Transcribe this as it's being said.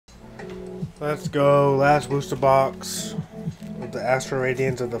Let's go. Last booster box with the Astral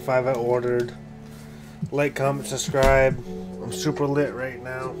Radiance of the 5 I ordered. Like, comment, subscribe. I'm super lit right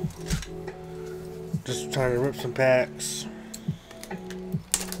now. Just trying to rip some packs.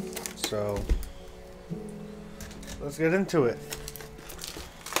 So, let's get into it.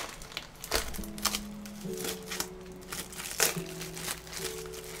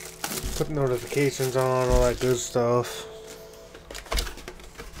 Put notifications on, all that good stuff.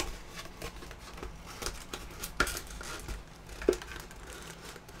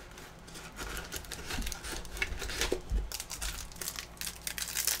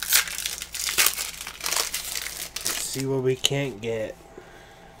 See what we can't get.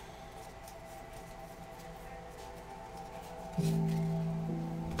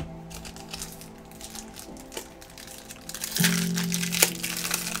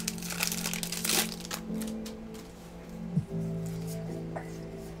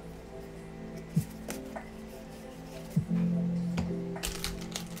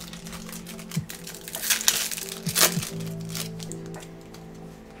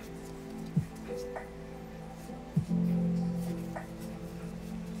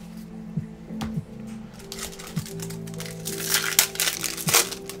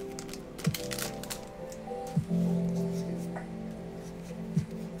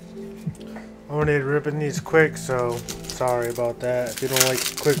 I wanted ripping these quick, so sorry about that if you don't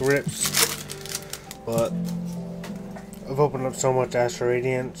like quick rips. But I've opened up so much Astral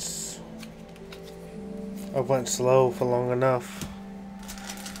Radiance. I went slow for long enough.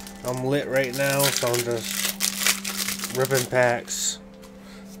 I'm lit right now, so I'm just ripping packs.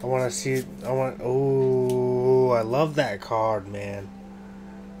 I want to see. Oh, I love that card, man.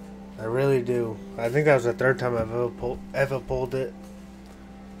 I really do. I think that was the third time I've ever pulled it.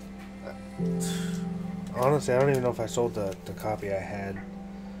 Honestly, I don't even know if I sold the copy I had.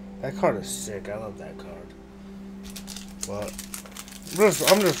 That card is sick. I love that card. But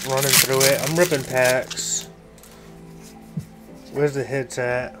I'm just running through it. I'm ripping packs. Where's the hits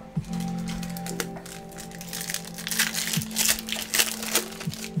at?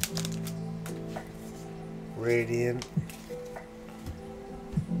 Radiant.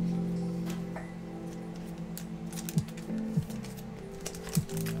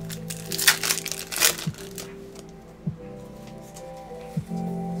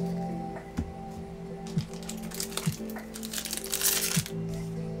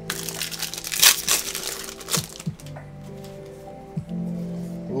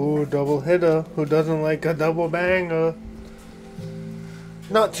 Ooh, double hitter. Who doesn't like a double banger?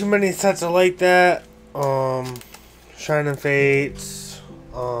 Not too many sets are like that. Shining Fates,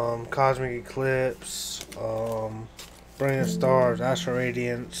 Cosmic Eclipse, Brilliant Stars, Astral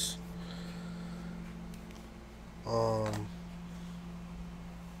Radiance.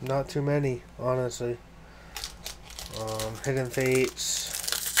 Not too many, honestly. Hidden Fates.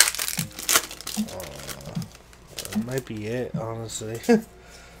 That might be it, honestly.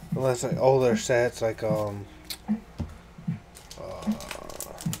 Unless like older sets like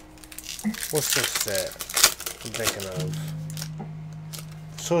what's this set I'm thinking of?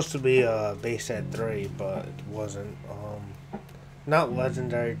 It's supposed to be base set 3, but it wasn't. Not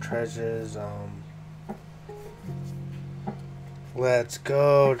legendary treasures. Let's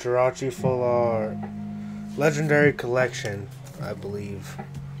go, Jirachi Full Art. Legendary collection, I believe.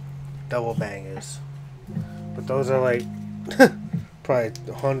 Double bangers. But those are like probably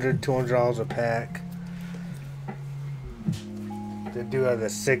 $100, $200 a pack. They do have the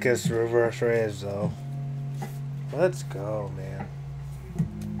sickest reverse rares though. Let's go, man.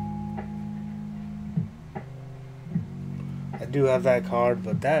 I do have that card,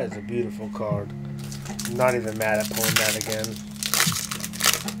 but that is a beautiful card. I'm not even mad at pulling that again.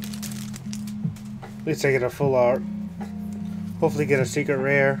 At least I get a full art. Hopefully get a secret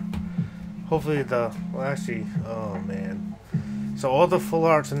rare. Hopefully well actually, oh man. So all the full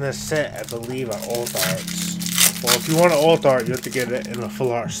arts in this set, I believe, are alt arts. Well, if you want an alt art, you have to get it in a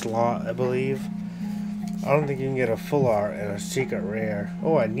full art slot, I believe. I don't think you can get a full art and a secret rare.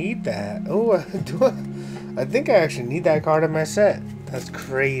 Oh, I need that. Oh, I think I actually need that card in my set. That's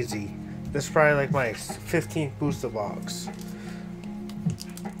crazy. This is probably like my 15th booster box.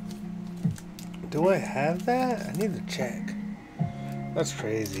 Do I have that? I need to check. That's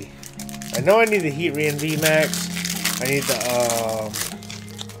crazy. I know I need the Heat Ray and VMAX. I need the,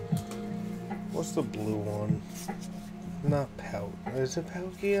 what's the blue one? Not is it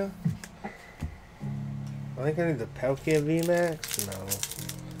Palkia? I think I need the Palkia VMAX? No.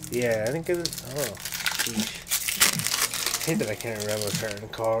 Yeah, I think it is. Oh, sheesh. I hate that I can't remember certain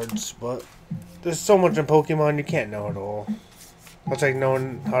cards, but there's so much in Pokemon, you can't know it all. That's like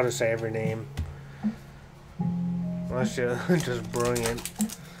knowing how to say every name. Unless you're just brilliant.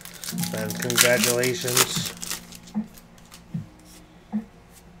 And congratulations.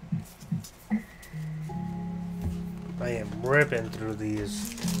 I am ripping through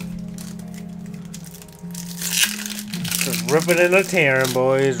these. Just ripping and a tearing,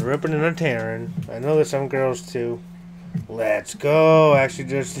 boys. Ripping and a tearing. I know there's some girls too. Let's go.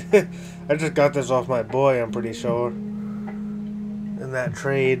 Actually, I just got this off my boy, I'm pretty sure. In that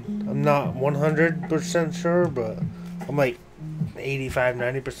trade. I'm not 100% sure, but I'm like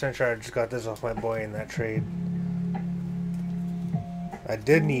 85-90% sure I just got this off my boy in that trade. I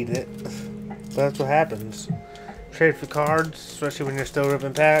did need it, but that's what happens. Trade for cards, especially when you're still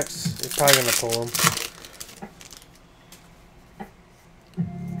ripping packs, it's probably gonna pull them.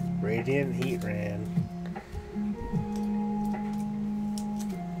 Radiant Heat Ran.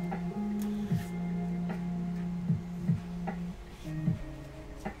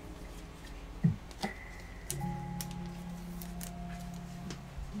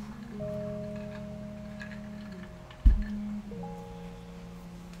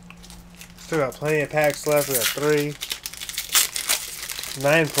 Still got plenty of packs left. We got 3.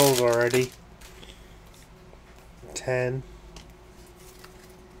 9 pulls already. 10.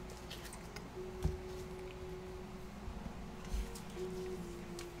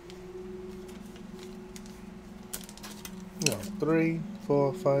 No, 3,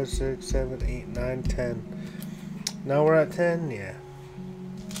 4, 5, 6, 7, 8, 9, 10. Now we're at 10? Yeah.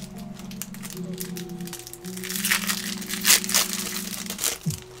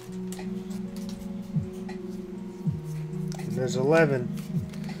 There's 11.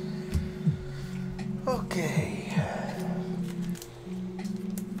 Okay.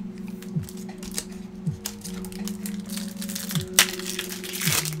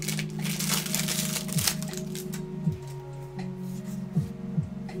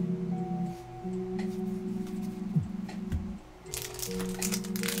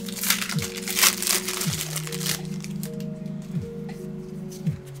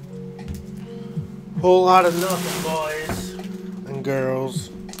 Whole lot of nothing, boys. Girls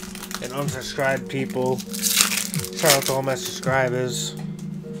and unsubscribed people. Shout out to all my subscribers.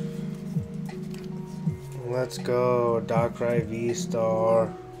 Let's go. Darkrai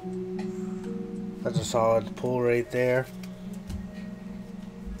V-Star. That's a solid pull right there.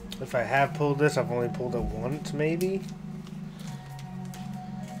 If I have pulled this, I've only pulled it once, maybe.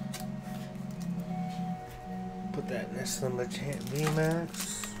 Put that next to the Machamp VMAX.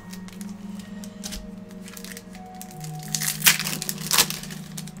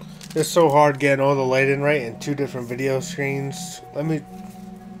 It's so hard getting all the lighting right in 2 different video screens. Let me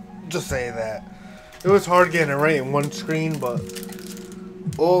just say that. It was hard getting it right in 1 screen, but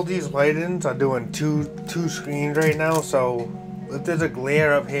all these lightings are doing two screens right now, so if there's a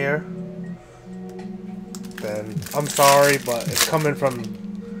glare up here, then I'm sorry, but it's coming from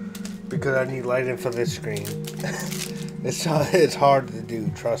because I need lighting for this screen. It's hard to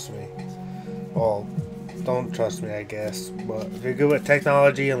do, trust me. Well, don't trust me, I guess. But if you're good with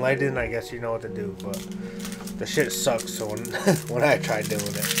technology and lighting, I guess you know what to do. But the shit sucks so when I tried doing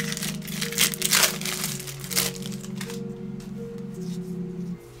it.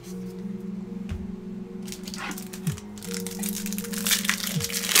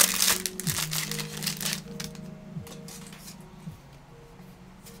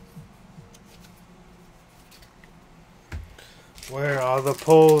 Where are the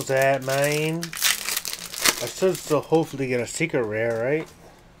pulls at, man? I should still hopefully get a secret rare, right?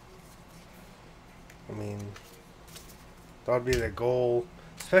 I mean, that would be the goal.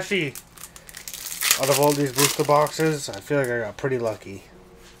 Especially out of all these booster boxes, I feel like I got pretty lucky.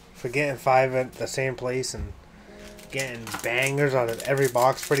 For getting 5 at the same place and getting bangers out of every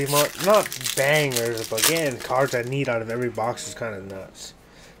box pretty much. Not bangers, but getting cards I need out of every box is kind of nuts.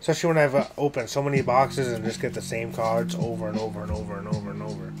 Especially when I've opened so many boxes and just get the same cards over and over and over and over and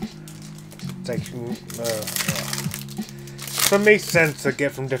over. It's like, so it makes sense to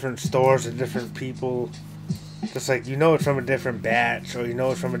get from different stores and different people. Just like, you know it's from a different batch, or you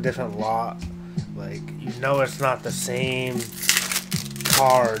know it's from a different lot. Like, you know it's not the same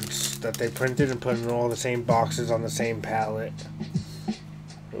cards that they printed and put in all the same boxes on the same palette.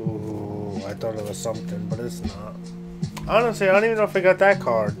 Ooh, I thought it was something, but it's not. Honestly, I don't even know if I got that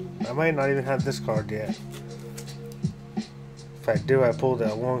card. I might not even have this card yet. If I do, I pulled it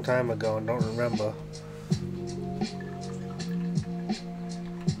a long time ago and don't remember.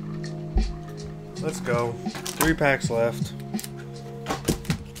 Let's go. 3 packs left.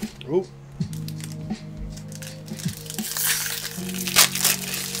 Oop.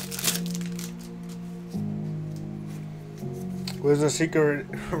 Where's the secret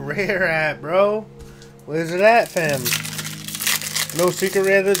rare at, bro? Where's it at, fam? No secret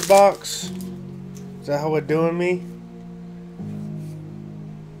rare this box? Is that how it doing me?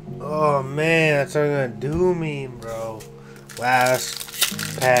 Oh man, that's what gonna do me, bro.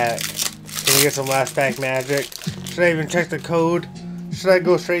 Last pack. Can we get some last pack magic? Should I even check the code? Should I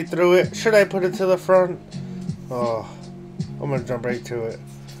go straight through it? Should I put it to the front? Oh, I'm gonna jump right to it.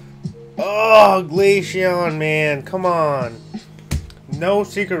 Oh, Glaceon, man, come on. No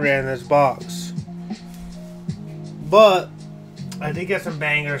secret rare in this box. But I did get some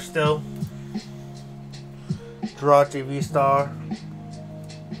bangers still. Jirachi V-Star.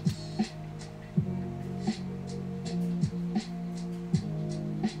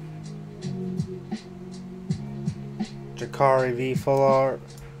 Jakari V Full Art.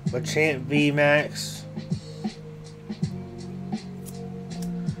 Machamp V Max.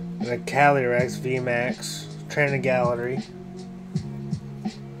 And a Calyrex V Max. Trainer Gallery.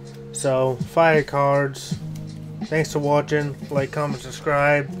 So, fire cards. Thanks for watching. Like, comment,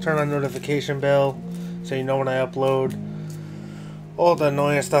 subscribe. Turn on notification bell so you know when I upload. All the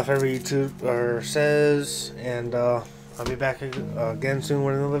annoying stuff every YouTuber says. And I'll be back again soon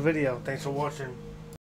with another video. Thanks for watching.